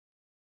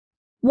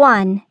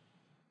1.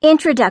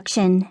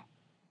 Introduction.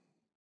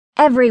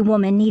 Every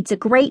woman needs a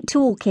great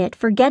toolkit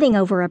for getting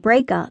over a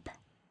breakup.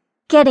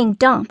 Getting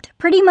dumped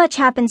pretty much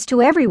happens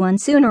to everyone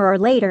sooner or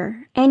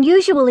later, and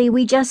usually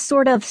we just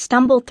sort of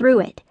stumble through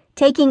it,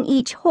 taking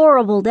each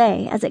horrible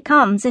day as it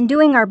comes and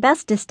doing our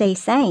best to stay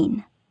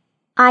sane.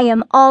 I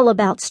am all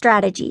about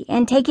strategy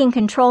and taking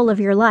control of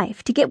your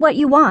life to get what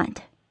you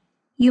want.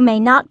 You may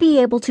not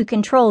be able to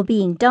control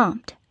being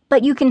dumped,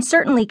 but you can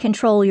certainly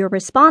control your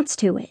response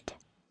to it.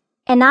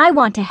 And I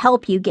want to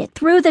help you get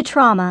through the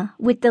trauma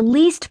with the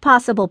least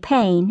possible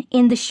pain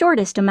in the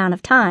shortest amount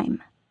of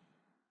time.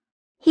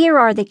 Here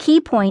are the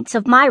key points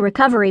of my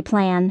recovery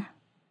plan.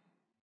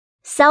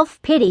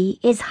 Self-pity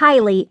is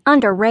highly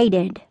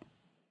underrated.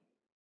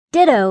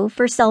 Ditto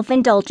for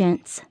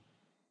self-indulgence.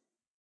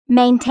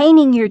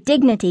 Maintaining your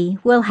dignity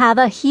will have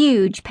a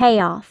huge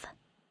payoff.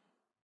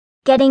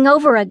 Getting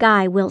over a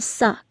guy will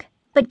suck,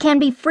 but can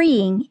be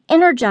freeing,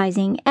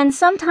 energizing, and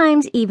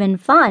sometimes even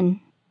fun.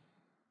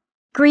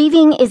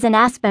 Grieving is an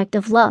aspect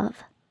of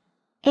love.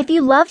 If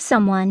you love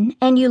someone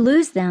and you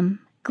lose them,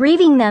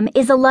 grieving them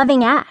is a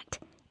loving act,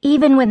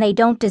 even when they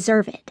don't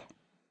deserve it.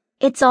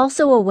 It's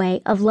also a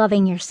way of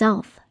loving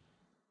yourself.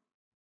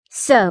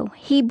 So,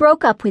 he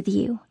broke up with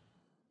you.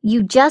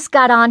 You just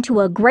got onto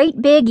a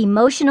great big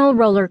emotional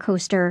roller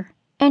coaster,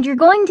 and you're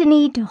going to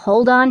need to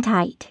hold on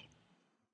tight.